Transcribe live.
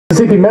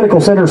Mississippi Medical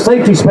Center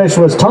Safety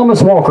Specialist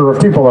Thomas Walker of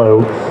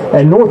Tupelo,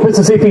 and North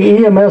Mississippi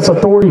EMS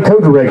Authority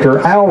Co-Director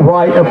Al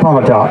Wright of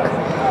Pontotoc.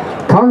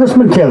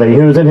 Congressman Kelly,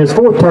 who is in his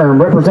 4th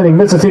term representing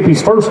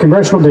Mississippi's 1st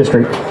Congressional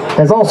District,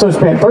 has also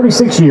spent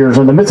 36 years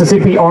in the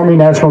Mississippi Army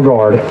National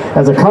Guard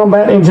as a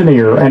combat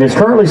engineer and is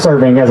currently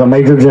serving as a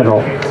Major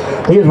General.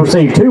 He has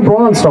received 2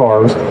 Bronze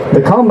Stars,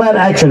 the Combat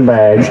Action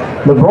Badge,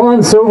 the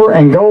Bronze, Silver,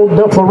 and Gold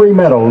Dufflery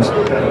Medals,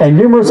 and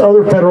numerous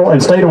other federal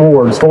and state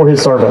awards for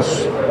his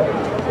service.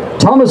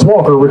 Thomas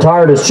Walker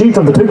retired as Chief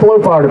of the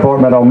Tupelo Fire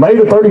Department on May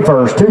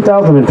 31st,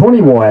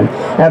 2021,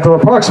 after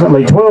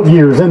approximately 12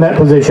 years in that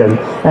position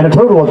and a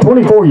total of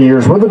 24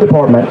 years with the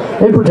department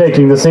in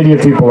protecting the city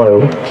of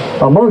Tupelo.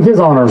 Among his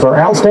honors are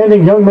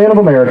Outstanding Young Man of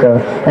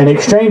America and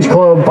Exchange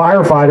Club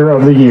Firefighter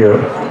of the Year.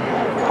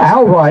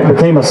 Al Wright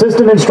became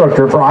assistant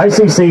instructor for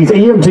ICC's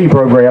EMT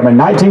program in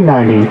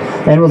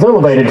 1990 and was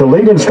elevated to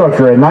lead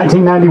instructor in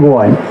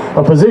 1991,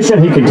 a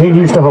position he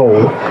continues to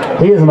hold.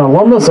 He is an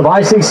alumnus of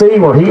ICC,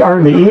 where he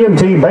earned the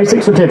EMT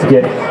Basic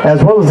Certificate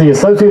as well as the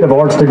Associate of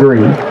Arts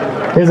degree.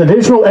 His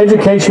additional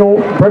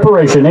educational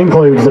preparation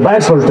includes the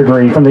bachelor's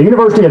degree from the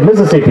University of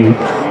Mississippi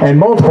and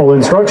multiple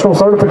instructional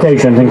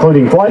certifications,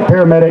 including flight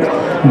paramedic,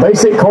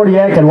 basic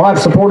cardiac and life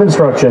support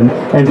instruction,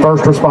 and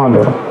first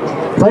responder.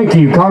 Thank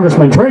you,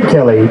 Congressman Trent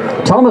Kelly,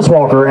 Thomas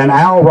Walker, and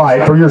Al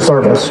Wright for your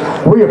service.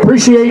 We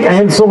appreciate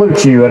and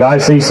salute you at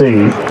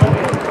ICC.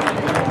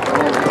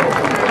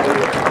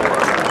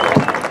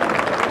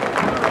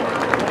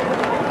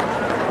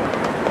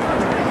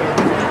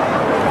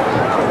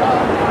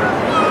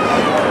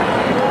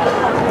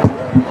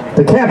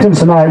 The captains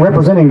tonight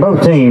representing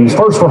both teams: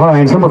 first for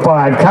Hines, number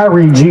 5,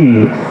 Kyrie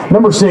G.,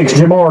 number 6,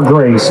 Jamar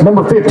Grace,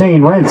 number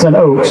 15, Ranson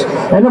Oaks,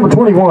 and number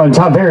 21,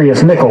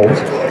 Tiberius Nichols.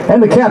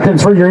 And the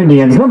captains for your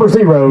Indians: number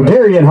 0,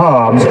 Darian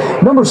Hobbs,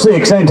 number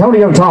 6,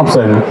 Antonio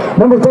Thompson,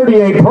 number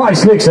 38,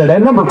 Price Nixon,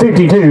 and number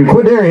 52,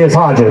 Quidarius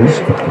Hodges.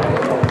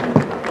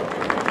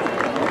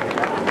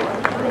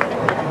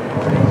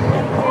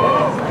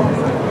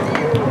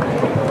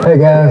 Hey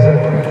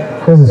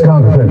guys, this is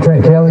Congressman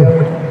Trent Kelly.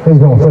 He's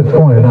going to flip the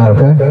coin tonight,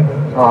 okay?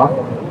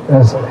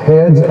 That's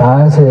heads,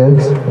 eyes,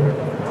 heads.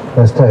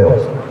 That's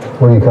tails.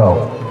 What do you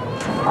call?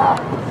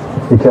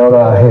 You call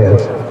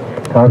heads.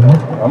 Congressman?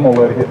 I'm going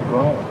to let it hit the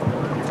ground.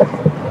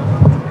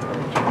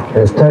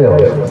 It's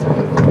tails.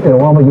 In a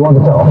moment, you want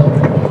to toss.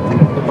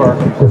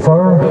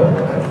 Defer.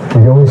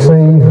 You're going to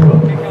receive.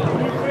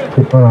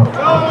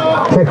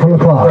 Kick from the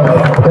clock,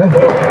 okay?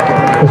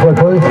 This way,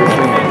 please.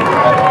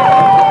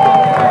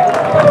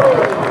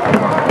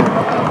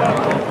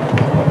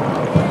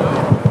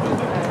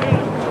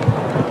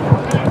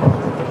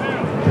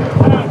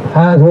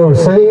 Hines will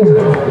receive.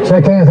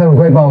 Shake hands, have a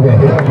great ball game.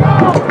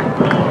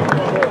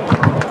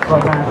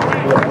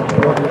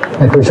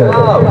 I appreciate it.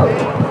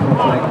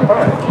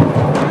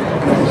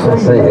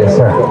 Let's see, yes,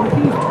 sir.